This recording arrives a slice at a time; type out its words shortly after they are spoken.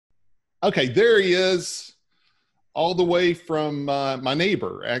Okay, there he is, all the way from my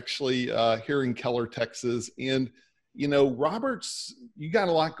neighbor, actually, here in Keller, Texas. And, Robert's, you got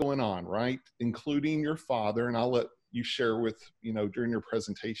a lot going on, right? Including your father. And I'll let you share with, during your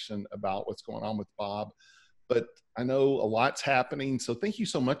presentation about what's going on with Bob. But I know a lot's happening. So thank you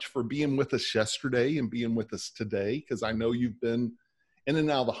so much for being with us yesterday and being with us today, because I know you've been in and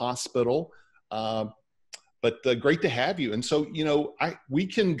out of the hospital. But great to have you. And so, we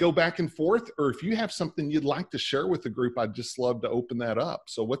can go back and forth, or if you have something you'd like to share with the group, I'd just love to open that up.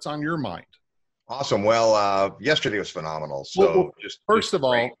 So what's on your mind? Awesome. Well, yesterday was phenomenal. So Well, first of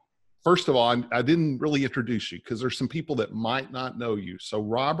all, I didn't really introduce you because there's some people that might not know you. So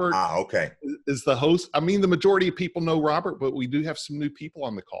Robert okay. is the host. I mean, the majority of people know Robert, but we do have some new people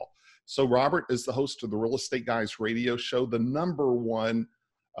on the call. So Robert is the host of the Real Estate Guys radio show, the #1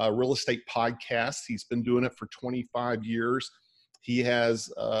 real estate podcast. He's been doing it for 25 years. He has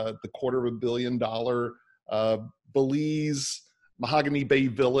the $250 million Belize Mahogany Bay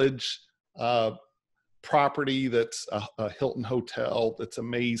Village property that's a Hilton hotel that's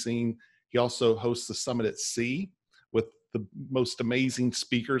amazing. He also hosts the Summit at Sea with the most amazing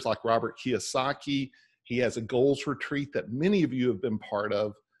speakers like Robert Kiyosaki. He has a goals retreat that many of you have been part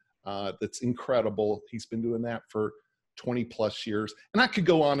of that's incredible. He's been doing that for 20 plus years. And I could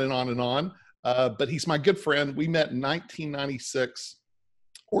go on and on and on, but he's my good friend. We met in 1996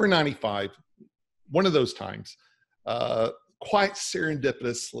 or 95, one of those times, quite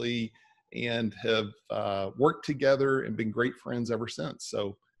serendipitously, and have worked together and been great friends ever since.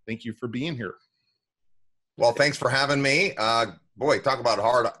 So thank you for being here. Well, thanks for having me. Boy, talk about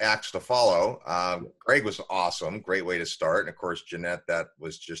hard acts to follow. Greg was awesome. Great way to start. And of course, Jeanette, that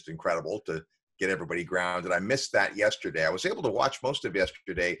was just incredible to get everybody grounded. I missed that yesterday. I was able to watch most of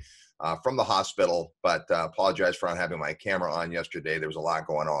yesterday from the hospital, but apologize for not having my camera on yesterday. There was a lot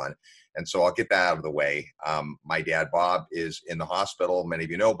going on. And so I'll get that out of the way. My dad, Bob, is in the hospital. Many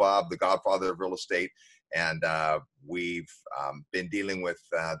of you know Bob, the godfather of real estate. And we've been dealing with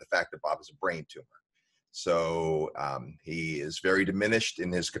the fact that Bob has a brain tumor. So he is very diminished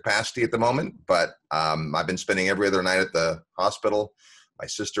in his capacity at the moment, but I've been spending every other night at the hospital. My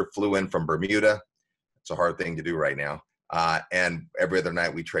sister flew in from Bermuda. It's a hard thing to do right now. And every other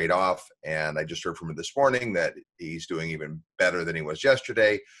night we trade off. And I just heard from him this morning that he's doing even better than he was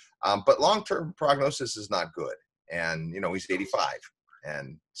yesterday. But long-term prognosis is not good. And, he's 85.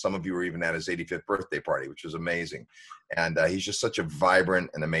 And some of you were even at his 85th birthday party, which was amazing. And he's just such a vibrant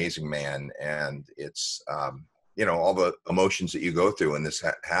and amazing man. And it's, all the emotions that you go through when this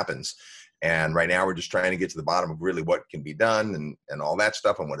happens. And right now we're just trying to get to the bottom of really what can be done and all that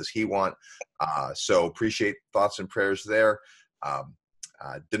stuff and what does he want. So appreciate thoughts and prayers there.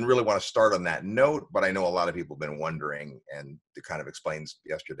 Didn't really want to start on that note, but I know a lot of people have been wondering, and it kind of explains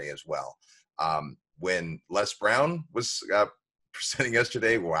yesterday as well. When Les Brown was presenting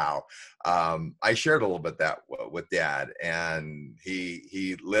yesterday, wow. I shared a little bit that with Dad, and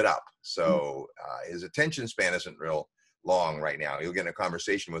he lit up. So his attention span isn't real long right now. You'll get in a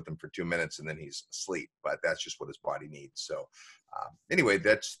conversation with him for 2 minutes and then he's asleep, but that's just what his body needs. So anyway,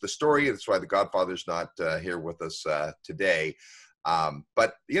 that's the story. That's why the Godfather's not here with us today.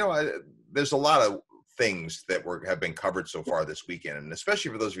 But there's a lot of things that have been covered so far this weekend, and especially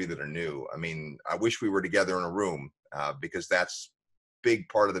for those of you that are new. I mean, I wish we were together in a room because that's big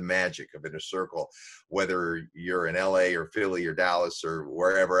part of the magic of Inner Circle, whether you're in LA or Philly or Dallas or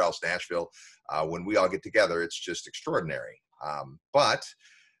wherever else, Nashville, when we all get together, it's just extraordinary. But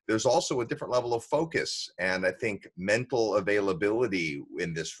there's also a different level of focus and I think mental availability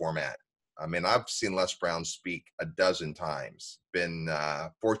in this format. I mean, I've seen Les Brown speak a dozen times, been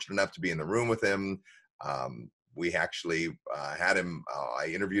fortunate enough to be in the room with him. We actually had him, I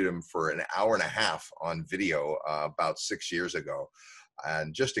interviewed him for an hour and a half on video about 6 years ago.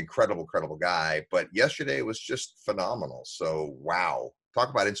 And just incredible guy. But yesterday was just phenomenal. So, wow, talk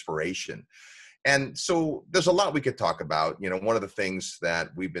about inspiration. And so there's a lot we could talk about. One of the things that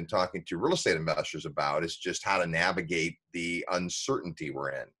we've been talking to real estate investors about is just how to navigate the uncertainty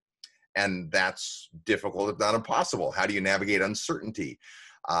we're in. And that's difficult, if not impossible. How do you navigate uncertainty?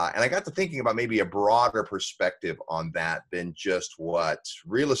 And I got to thinking about maybe a broader perspective on that than just what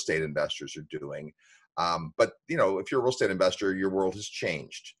real estate investors are doing. But if you're a real estate investor, your world has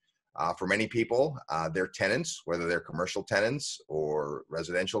changed. For many people, their tenants, whether they're commercial tenants or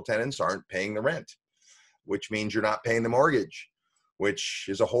residential tenants, aren't paying the rent, which means you're not paying the mortgage, which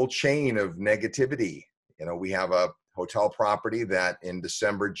is a whole chain of negativity. We have a hotel property that in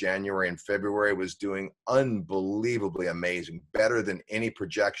December, January, and February was doing unbelievably amazing, better than any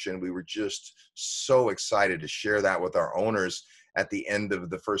projection. We were just so excited to share that with our owners. at the end of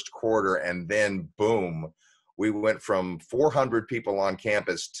the first quarter. And then boom, we went from 400 people on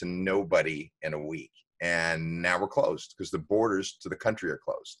campus to nobody in a week. And now we're closed because the borders to the country are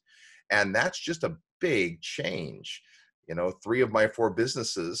closed. And that's just a big change. You know, 3 of my 4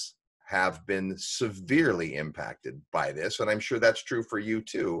 businesses have been severely impacted by this. And I'm sure that's true for you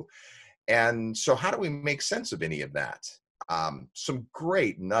too. And so how do we make sense of any of that? Some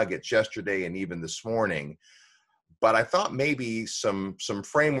great nuggets yesterday and even this morning, but I thought maybe some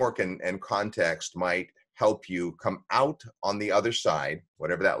framework and context might help you come out on the other side,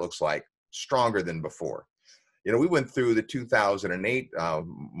 whatever that looks like, stronger than before. You know, we went through the 2008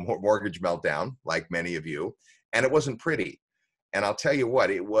 mortgage meltdown, like many of you, and it wasn't pretty. And I'll tell you what,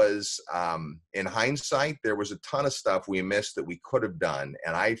 it was, in hindsight, there was a ton of stuff we missed that we could have done.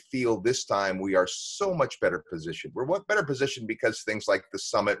 And I feel this time we are so much better positioned. We're better positioned because things like the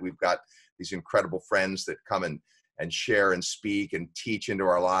summit, we've got these incredible friends that come and share and speak and teach into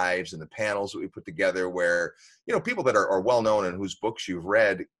our lives, and the panels that we put together where, you know, people that are well-known and whose books you've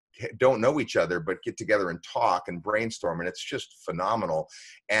read don't know each other, but get together and talk and brainstorm. And it's just phenomenal.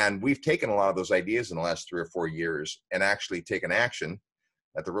 And we've taken a lot of those ideas in the last 3 or 4 years and actually taken action.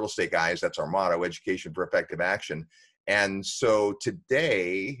 At the Real Estate Guys, that's our motto, education for effective action. And so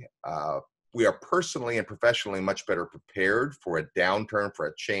today, we are personally and professionally much better prepared for a downturn, for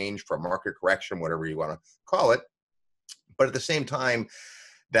a change, for a market correction, whatever you want to call it. But at the same time,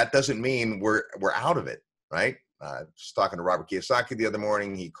 that doesn't mean we're out of it, right? I was talking to Robert Kiyosaki the other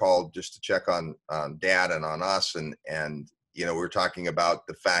morning. He called just to check on Dad and on us. And you know, we were talking about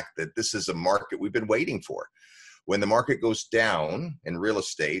the fact that this is a market we've been waiting for. When the market goes down in real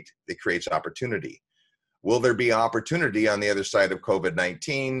estate, it creates opportunity. Will there be opportunity on the other side of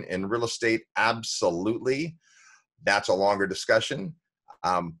COVID-19 in real estate? Absolutely. That's a longer discussion.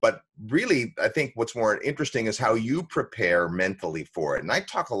 But really, I think what's more interesting is how you prepare mentally for it. And I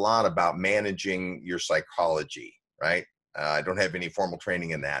talk a lot about managing your psychology, right? I don't have any formal training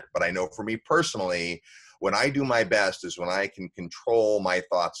in that, but I know for me personally, when I do my best is when I can control my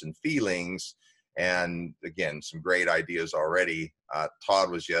thoughts and feelings. And again, some great ideas already. Todd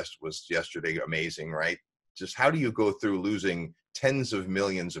was yesterday amazing, right? Just how do you go through losing tens of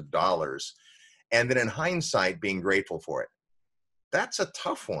millions of dollars and then in hindsight being grateful for it? That's a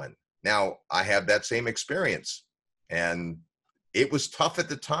tough one. Now, I have that same experience, and it was tough at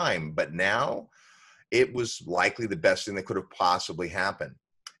the time, but now it was likely the best thing that could have possibly happened.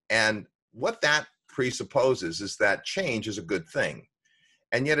 And what that presupposes is that change is a good thing.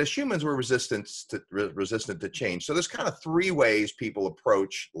 And yet as humans, we're resistant to change. So there's kind of 3 ways people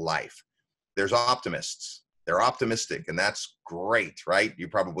approach life. There's optimists. They're optimistic, and that's great, right? You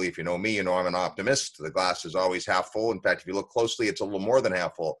probably, if you know me, you know I'm an optimist. The glass is always half full. In fact, if you look closely, it's a little more than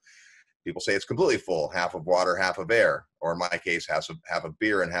half full. People say it's completely full, half of water, half of air, or in my case, half of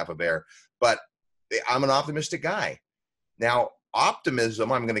beer and half of air. But I'm an optimistic guy. Now,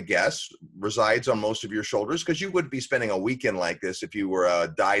 optimism, I'm going to guess, resides on most of your shoulders because you wouldn't be spending a weekend like this if you were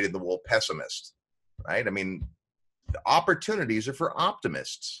a dyed-in-the-wool pessimist, right? I mean, the opportunities are for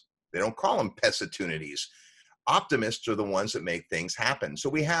optimists. They don't call them pesitunities. Optimists are the ones that make things happen. So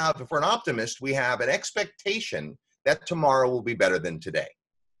we have, if we're an optimist, we have an expectation that tomorrow will be better than today.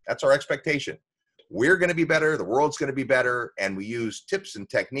 That's our expectation. We're going to be better. The world's going to be better. And we use tips and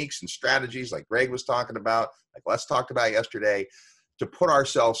techniques and strategies like Greg was talking about, like Les talked about yesterday, to put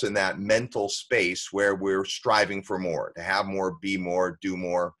ourselves in that mental space where we're striving for more, to have more, be more, do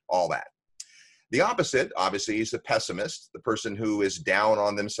more, all that. The opposite, obviously, is the pessimist, the person who is down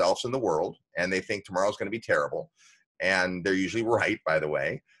on themselves and the world, and they think tomorrow's going to be terrible. And they're usually right, by the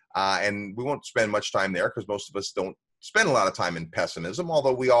way. And we won't spend much time there because most of us don't spend a lot of time in pessimism,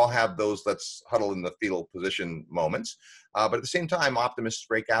 although we all have those let's huddle in the fetal position moments. But at the same time, optimists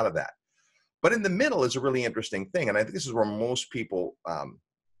break out of that. But in the middle is a really interesting thing. And I think this is where most people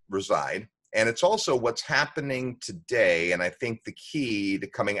reside. And it's also what's happening today. And I think the key to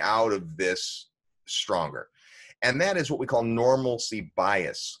coming out of this stronger. And that is what we call normalcy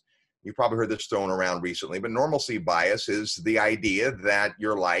bias. You've probably heard this thrown around recently, but normalcy bias is the idea that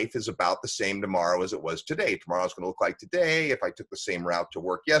your life is about the same tomorrow as it was today. Tomorrow's going to look like today. If I took the same route to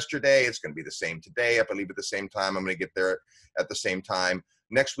work yesterday, it's going to be the same today. If I leave at the same time, I'm going to get there at the same time.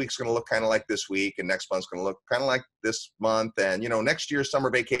 Next week's going to look kind of like this week, and next month's going to look kind of like this month. And, you know, next year's summer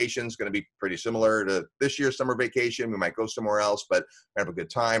vacation is going to be pretty similar to this year's summer vacation. We might go somewhere else, but we have a good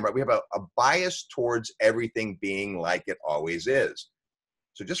time, right? We have a bias towards everything being like it always is.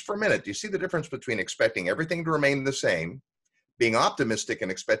 So just for a minute, do you see the difference between expecting everything to remain the same, being optimistic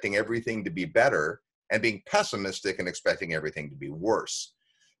and expecting everything to be better, and being pessimistic and expecting everything to be worse?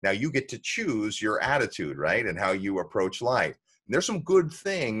 Now you get to choose your attitude, right? And how you approach life. And there's some good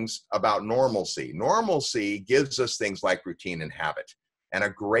things about normalcy. Normalcy gives us things like routine and habit. And a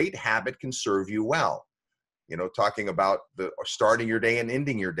great habit can serve you well. You know, talking about the starting your day and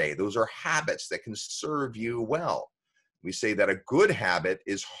ending your day. Those are habits that can serve you well. We say that a good habit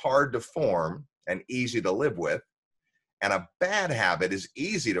is hard to form and easy to live with, and a bad habit is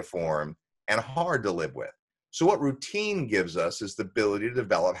easy to form and hard to live with. So what routine gives us is the ability to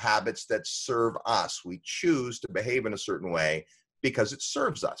develop habits that serve us. We choose to behave in a certain way because it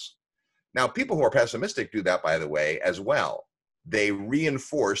serves us. Now, people who are pessimistic do that, by the way, as well. They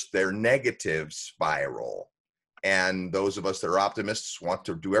reinforce their negative spiral. And those of us that are optimists want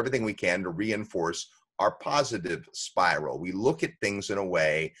to do everything we can to reinforce our positive spiral. We look at things in a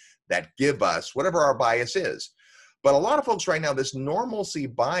way that give us whatever our bias is. But a lot of folks right now, this normalcy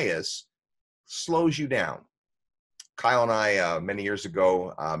bias slows you down. Kyle and I, many years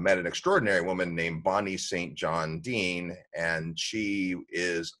ago, met an extraordinary woman named Bonnie St. John Dean, and she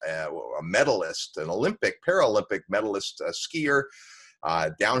is a medalist, an Olympic, Paralympic medalist skier,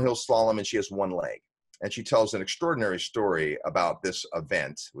 downhill slalom, and she has one leg. And she tells an extraordinary story about this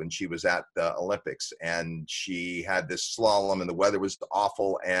event when she was at the Olympics, and she had this slalom and the weather was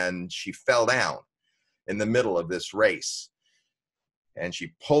awful, and she fell down in the middle of this race. And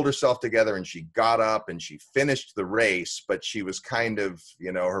she pulled herself together and she got up and she finished the race, but she was kind of,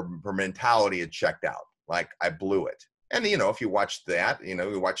 you know, her mentality had checked out, like, I blew it. And, you know, if you watch that, you know,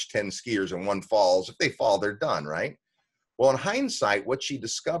 you watch 10 skiers and one falls, if they fall, they're done, right? Well, in hindsight, what she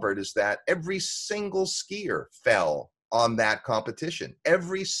discovered is that every single skier fell on that competition,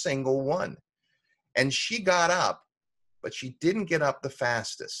 every single one. And she got up, but she didn't get up the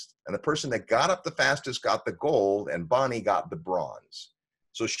fastest. And the person that got up the fastest got the gold, and Bonnie got the bronze.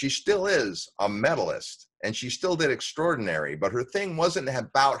 So she still is a medalist, and she still did extraordinary, but her thing wasn't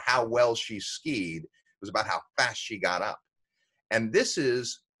about how well she skied. It was about how fast she got up. And this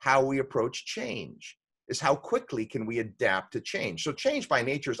is how we approach change, is how quickly can we adapt to change. So change by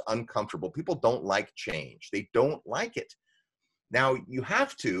nature is uncomfortable. People don't like change. They don't like it. Now, you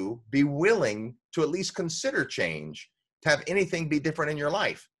have to be willing to at least consider change to have anything be different in your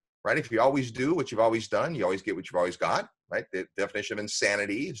life, right? If you always do what you've always done, you always get what you've always got, right? The definition of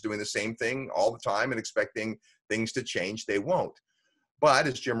insanity is doing the same thing all the time and expecting things to change. They won't. But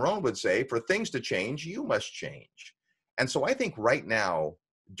as Jim Rohn would say, for things to change, you must change. And so I think right now,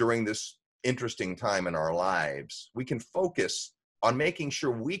 during this interesting time in our lives, we can focus on making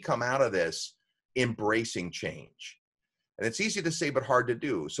sure we come out of this embracing change. And it's easy to say, but hard to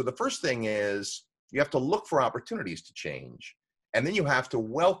do. So the first thing is you have to look for opportunities to change. And then you have to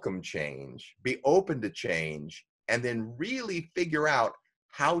welcome change, be open to change, and then really figure out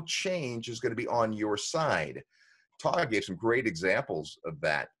how change is going to be on your side. Todd gave some great examples of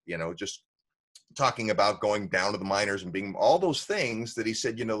that, you know, just talking about going down to the minors and being all those things that he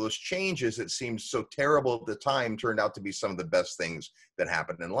said, you know, those changes that seemed so terrible at the time turned out to be some of the best things that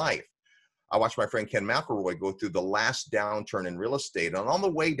happened in life. I watched my friend Ken McElroy go through the last downturn in real estate. And on the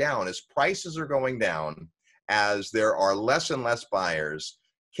way down, as prices are going down, as there are less and less buyers,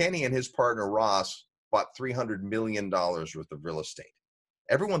 Kenny and his partner Ross bought $300 million worth of real estate.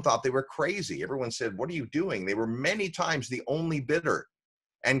 Everyone thought they were crazy. Everyone said, what are you doing? They were many times the only bidder.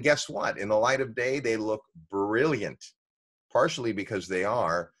 And guess what? In the light of day, they look brilliant, partially because they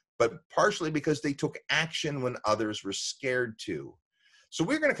are, but partially because they took action when others were scared to. So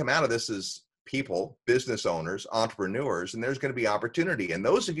we're going to come out of this as people, business owners, entrepreneurs, and there's going to be opportunity. And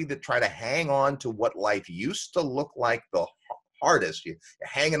those of you that try to hang on to what life used to look like the hardest, you're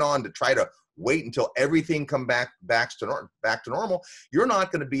hanging on to try to wait until everything come back to normal, you're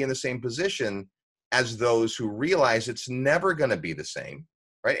not going to be in the same position as those who realize it's never going to be the same,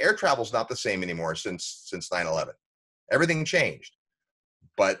 right? Air travel is not the same anymore since 9/11. Everything changed,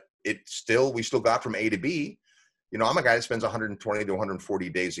 but we still got from A to B. You know, I'm a guy that spends 120 to 140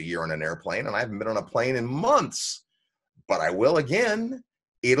 days a year on an airplane, and I haven't been on a plane in months, but I will again.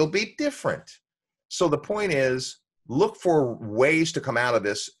 It'll be different. So the point is, look for ways to come out of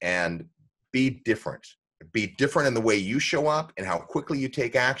this and be different. Be different in the way you show up and how quickly you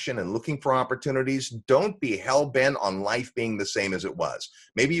take action and looking for opportunities. Don't be hell-bent on life being the same as it was.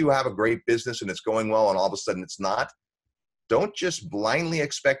 Maybe you have a great business and it's going well and all of a sudden it's not. Don't just blindly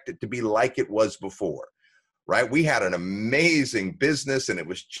expect it to be like it was before. Right? We had an amazing business and it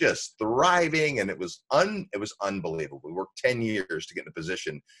was just thriving and it was unbelievable. We worked 10 years to get in a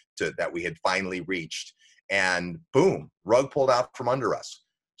position that we had finally reached, and boom, rug pulled out from under us.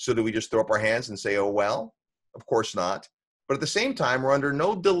 So do we just throw up our hands and say, oh, well? Of course not. But at the same time, we're under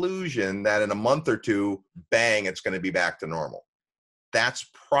no delusion that in a month or two, bang, it's going to be back to normal. That's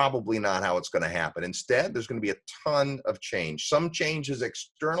probably not how it's going to happen. Instead, there's going to be a ton of change. Some change is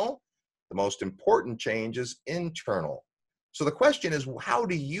external. The most important change is internal. So the question is, how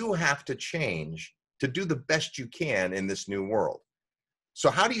do you have to change to do the best you can in this new world? So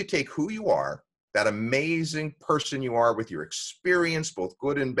how do you take who you are, that amazing person you are with your experience, both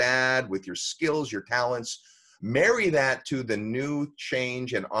good and bad, with your skills, your talents, marry that to the new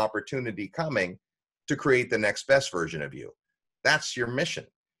change and opportunity coming to create the next best version of you? That's your mission.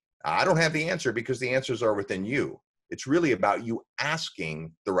 I don't have the answer because the answers are within you. It's really about you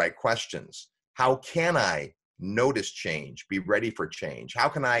asking the right questions. How can I notice change, be ready for change? How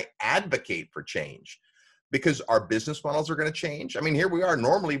can I advocate for change? Because our business models are going to change. I mean, here we are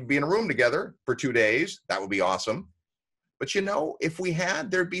normally be in a room together for 2 days. That would be awesome. But you know, if we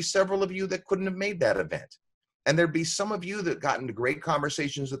had, there'd be several of you that couldn't have made that event. And there'd be some of you that got into great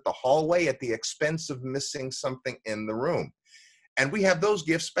conversations at the hallway at the expense of missing something in the room. And we have those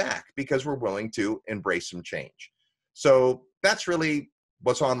gifts back because we're willing to embrace some change. So that's really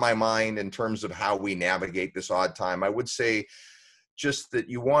what's on my mind in terms of how we navigate this odd time. I would say just that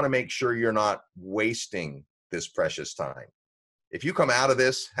you want to make sure you're not wasting this precious time. If you come out of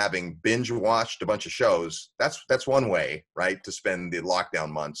this having binge watched a bunch of shows, that's one way, right, to spend the lockdown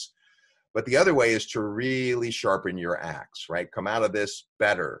months. But the other way is to really sharpen your axe, right? Come out of this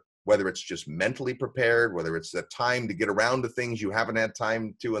better, whether it's just mentally prepared, whether it's the time to get around to things you haven't had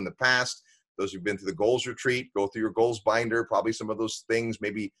time to in the past. Those who've been through the goals retreat, go through your goals binder, probably some of those things,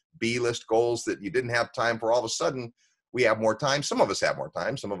 maybe B-list goals that you didn't have time for. All of a sudden, we have more time. Some of us have more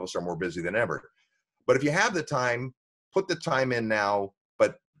time. Some of us are more busy than ever. But if you have the time, put the time in now,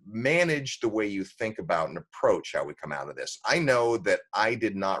 but manage the way you think about and approach how we come out of this. I know that I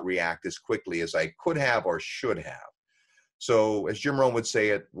did not react as quickly as I could have or should have. So as Jim Rohn would say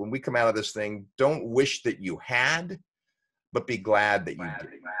it, when we come out of this thing, don't wish that you had, but be glad that you did.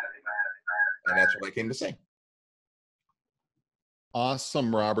 And that's what I came to say.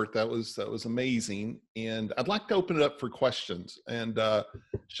 Awesome, Robert. That was amazing. And I'd like to open it up for questions. And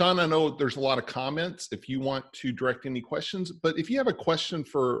Sean, I know there's a lot of comments if you want to direct any questions, but if you have a question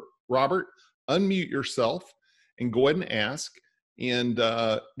for Robert, unmute yourself and go ahead and ask. And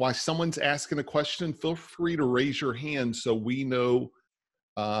while someone's asking a question, feel free to raise your hand so we know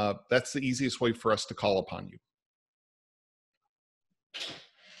that's the easiest way for us to call upon you.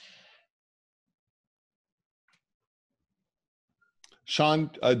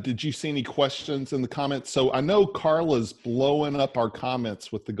 Sean, did you see any questions in the comments? So I know Carla's blowing up our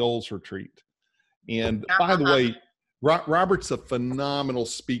comments with the goals retreat. And by the way, Robert's a phenomenal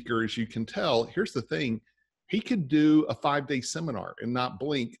speaker, as you can tell. Here's the thing. He could do a 5-day seminar and not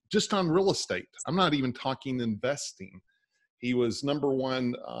blink just on real estate. I'm not even talking investing. He was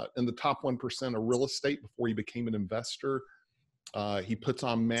 #1 in the top 1% of real estate before he became an investor. He puts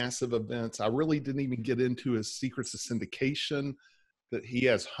on massive events. I really didn't even get into his secrets of syndication, that he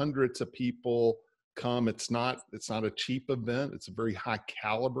has hundreds of people come. It's not a cheap event. It's a very high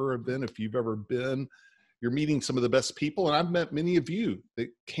caliber event. If you've ever been, you're meeting some of the best people. And I've met many of you that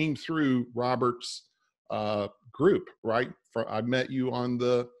came through Robert's group, right? I met you on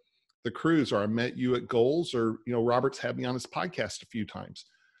the cruise, or I met you at Goals, or, you know, Robert's had me on his podcast a few times.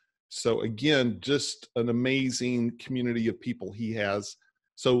 So again, just an amazing community of people he has.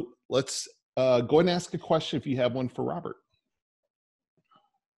 So let's go ahead and ask a question if you have one for Robert.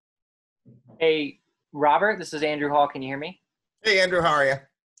 Hey, Robert, this is Andrew Hall. Can you hear me? Hey, Andrew, how are you?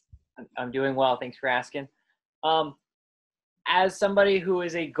 I'm doing well. Thanks for asking. As somebody who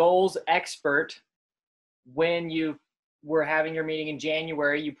is a goals expert, when you were having your meeting in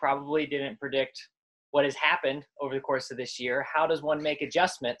January, you probably didn't predict what has happened over the course of this year. How does one make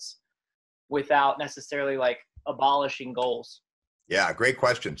adjustments without necessarily like abolishing goals? Yeah, great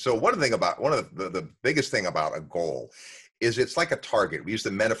question. So one of the biggest thing about a goal is it's like a target. We use the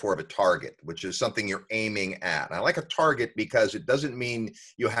metaphor of a target, which is something you're aiming at. And I like a target because it doesn't mean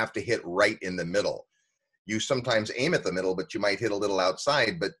you have to hit right in the middle. You sometimes aim at the middle, but you might hit a little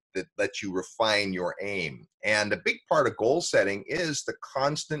outside, but that lets you refine your aim. And a big part of goal setting is the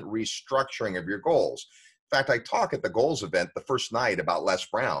constant restructuring of your goals. In fact, I talk at the goals event the first night about Les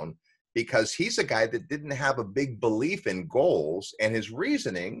Brown, because he's a guy that didn't have a big belief in goals, and his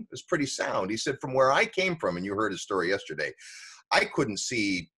reasoning is pretty sound. He said, from where I came from, and you heard his story yesterday, I couldn't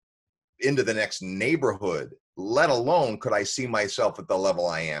see into the next neighborhood, let alone could I see myself at the level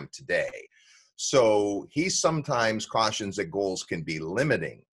I am today. So he sometimes cautions that goals can be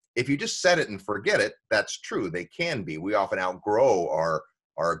limiting. If you just set it and forget it, that's true. They can be. We often outgrow our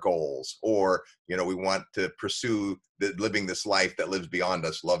goals, or, you know, we want to pursue living this life that lives beyond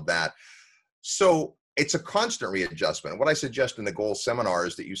us. Love that. So it's a constant readjustment. What I suggest in the goals seminar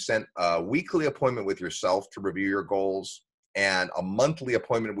is that you set a weekly appointment with yourself to review your goals and a monthly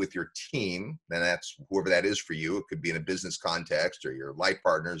appointment with your team. And that's whoever that is for you. It could be in a business context or your life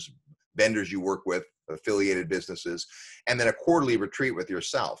partners, vendors you work with, affiliated businesses, and then a quarterly retreat with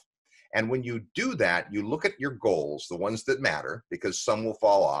yourself. And when you do that, you look at your goals, the ones that matter, because some will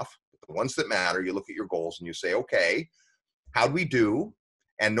fall off. But the ones that matter, you look at your goals and you say, okay, how do we do?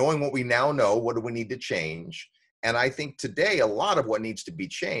 And knowing what we now know, what do we need to change? And I think today, a lot of what needs to be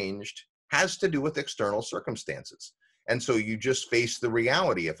changed has to do with external circumstances. And so you just face the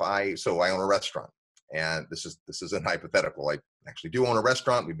reality. I own a restaurant, and this isn't hypothetical. I actually do own a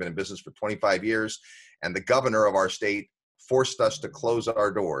restaurant. We've been in business for 25 years, and the governor of our state forced us to close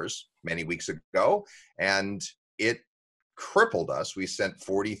our doors many weeks ago, and it crippled us. We sent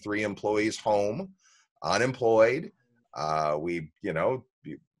 43 employees home, unemployed.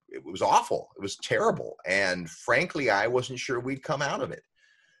 It was awful. It was terrible. And frankly, I wasn't sure we'd come out of it.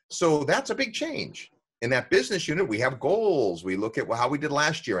 So that's a big change. In that business unit, we have goals. We look at how we did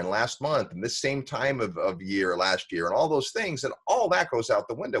last year and last month and this same time of year last year and all those things. And all that goes out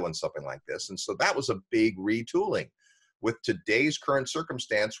the window in something like this. And so that was a big retooling. With today's current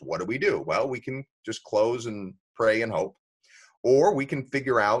circumstance, what do we do? Well, we can just close and pray and hope. Or we can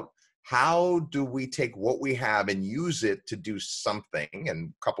figure out, how do we take what we have and use it to do something? And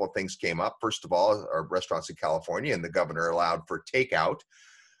a couple of things came up. First of all, our restaurants in California, and the governor allowed for takeout.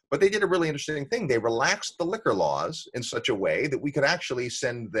 But they did a really interesting thing. They relaxed the liquor laws in such a way that we could actually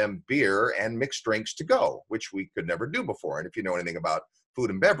send them beer and mixed drinks to go, which we could never do before. And if you know anything about food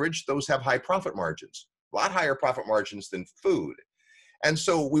and beverage, those have high profit margins, a lot higher profit margins than food. And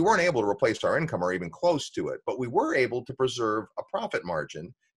so we weren't able to replace our income or even close to it, but we were able to preserve a profit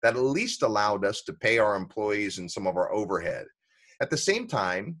margin that at least allowed us to pay our employees and some of our overhead. At the same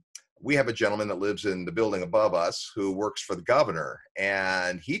time, we have a gentleman that lives in the building above us who works for the governor,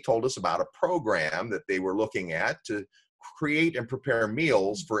 and he told us about a program that they were looking at to create and prepare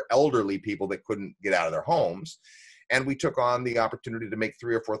meals for elderly people that couldn't get out of their homes. And we took on the opportunity to make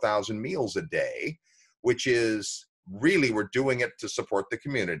 3,000 or 4,000 meals a day, which is really, we're doing it to support the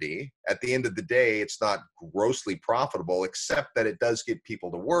community. At the end of the day, it's not grossly profitable, except that it does get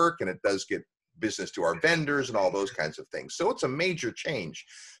people to work and it does get business to our vendors and all those kinds of things. So it's a major change.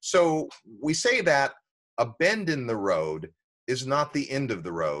 So we say that a bend in the road is not the end of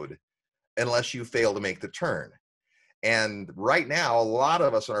the road unless you fail to make the turn. And right now, a lot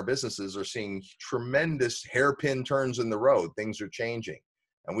of us in our businesses are seeing tremendous hairpin turns in the road. Things are changing.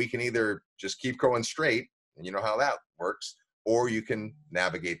 And we can either just keep going straight, and you know how that works, or you can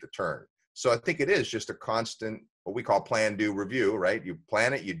navigate the turn. So I think it is just a constant, what we call plan, do, review, right? You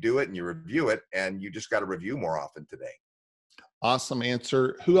plan it, you do it, and you review it, and you just got to review more often today. Awesome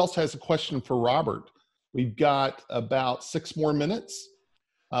answer. Who else has a question for Robert? We've got about 6 more minutes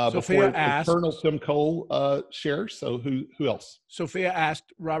before Eternal Tim Cole shares. So who else? Sophia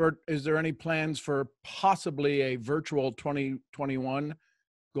asked, Robert, is there any plans for possibly a virtual 2021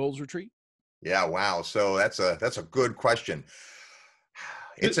 goals retreat? Yeah, wow. So that's a good question.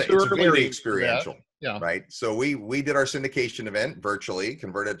 It's very experiential, yeah. Right? So we did our syndication event virtually,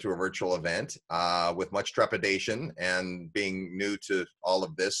 converted to a virtual event with much trepidation and being new to all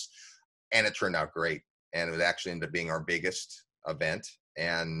of this, and it turned out great. And it would actually end up being our biggest event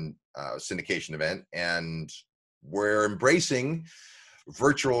and syndication event, and we're embracing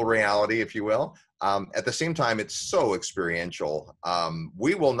virtual reality, if you will. At the same time, it's so experiential.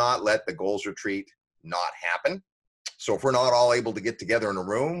 We will not let the goals retreat not happen. So if we're not all able to get together in a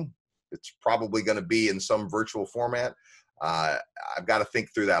room, it's probably going to be in some virtual format. I've got to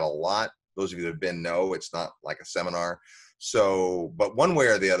think through that a lot. Those of you that have been know it's not like a seminar. So, but one way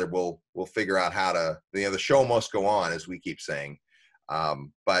or the other, we'll figure out how to, the show must go on, as we keep saying.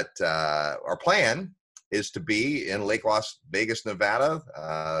 But our plan is to be in Lake Las Vegas, Nevada,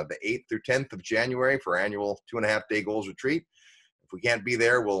 the 8th through 10th of January for our annual 2.5-day goals retreat. If we can't be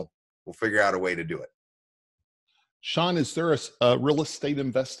there, we'll figure out a way to do it. Sean, is there a real estate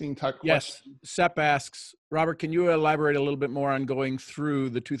investing type question? Yes. Sep asks, Robert, can you elaborate a little bit more on going through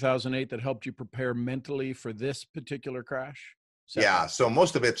the 2008 that helped you prepare mentally for this particular crash? Yeah, so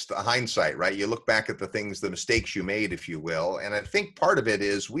most of it's the hindsight, right? You look back at the things, the mistakes you made, if you will. And I think part of it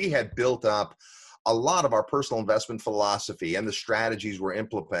is we had built up a lot of our personal investment philosophy and the strategies we're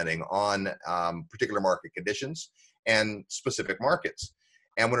implementing on particular market conditions and specific markets.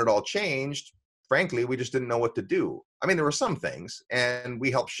 And when it all changed, frankly, we just didn't know what to do. I mean, there were some things, and we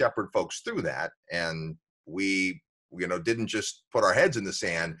helped shepherd folks through that. And we, didn't just put our heads in the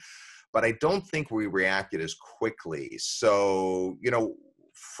sand, but I don't think we reacted as quickly. So,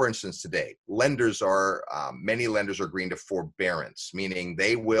 for instance, today, lenders are, many lenders are agreeing to forbearance, meaning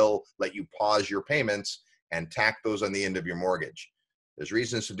they will let you pause your payments and tack those on the end of your mortgage. There's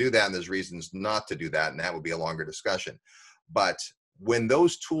reasons to do that and there's reasons not to do that, and that would be a longer discussion. But when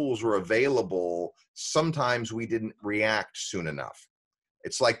those tools were available, sometimes we didn't react soon enough.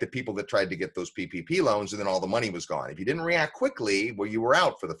 It's like the people that tried to get those PPP loans and then all the money was gone. If you didn't react quickly, well, you were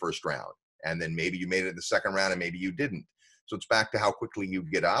out for the first round, and then maybe you made it in the second round and maybe you didn't. So it's back to how quickly you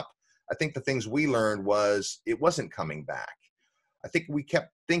get up. I think the things we learned was it wasn't coming back. I think we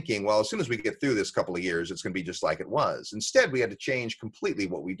kept thinking, well, as soon as we get through this couple of years, it's going to be just like it was. Instead, we had to change completely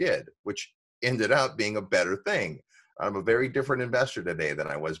what we did, which ended up being a better thing. I'm a very different investor today than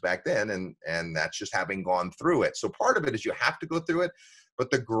I was back then, and that's just having gone through it. So part of it is you have to go through it,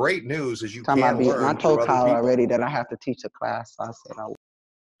 but the great news is you can learn. I told Kyle already that I have to teach a class, so I said I will.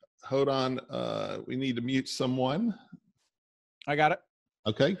 Hold on, we need to mute someone. I got it.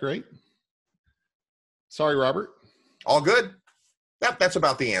 Okay, great. Sorry, Robert. All good. Yep, that's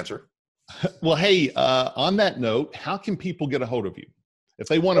about the answer. Well, hey, on that note, how can people get a hold of you? If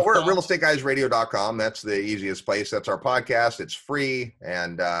they want to, we're at realestateguysradio.com. That's the easiest place. That's our podcast. It's free,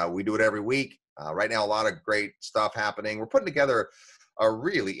 and we do it every week. Right now, a lot of great stuff happening. We're putting together a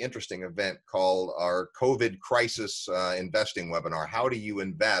really interesting event called our COVID crisis investing webinar. How do you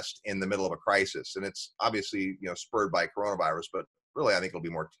invest in the middle of a crisis? And it's obviously, spurred by coronavirus, but really I think it'll be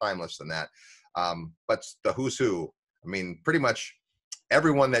more timeless than that. But the who's who, I mean, pretty much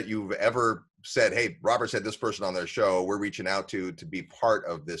everyone that you've ever said, hey, Robert said this person on their show, we're reaching out to be part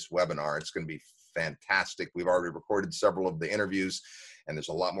of this webinar. It's going to be fantastic. We've already recorded several of the interviews, and there's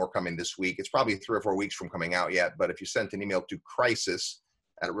a lot more coming this week. It's probably 3 or 4 weeks from coming out yet, but if you sent an email to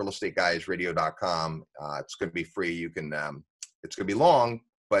crisis@realestateguysradio.com, it's going to be free. You can, it's going to be long,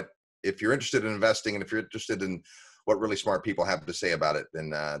 but if you're interested in investing and if you're interested in what really smart people have to say about it, then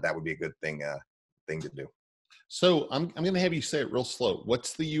that would be a good thing to do. So I'm going to have you say it real slow.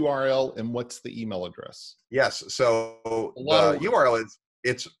 What's the URL and what's the email address? Yes. So the URL is,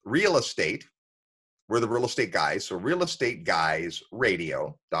 it's real estate. We're the real estate guys. So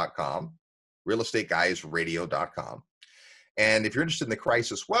realestateguysradio.com, realestateguysradio.com. And if you're interested in the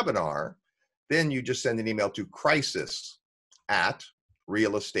crisis webinar, then you just send an email to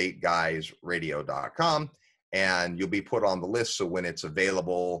crisis@realestateguysradio.com. And you'll be put on the list. So when it's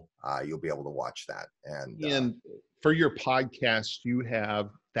available, you'll be able to watch that. And for your podcast, you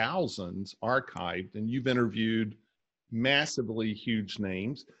have thousands archived, and you've interviewed massively huge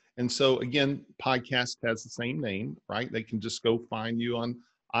names. And so again, podcast has the same name, right? They can just go find you on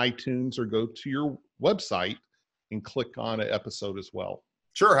iTunes or go to your website and click on an episode as well.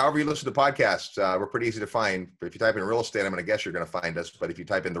 Sure. However you listen to podcasts, we're pretty easy to find. If you type in real estate, I'm going to guess you're going to find us. But if you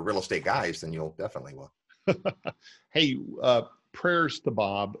type in the Real Estate Guys, then you'll definitely will. Hey, prayers to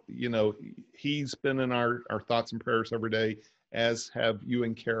Bob. He's been in our thoughts and prayers every day, as have you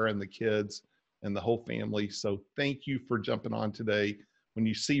and Kara and the kids and the whole family. So thank you for jumping on today. When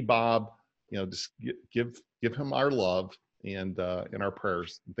you see Bob, just give him our love and our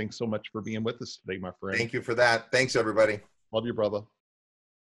prayers. And thanks so much for being with us today, my friend. Thank you for that. Thanks, everybody. Love you, brother.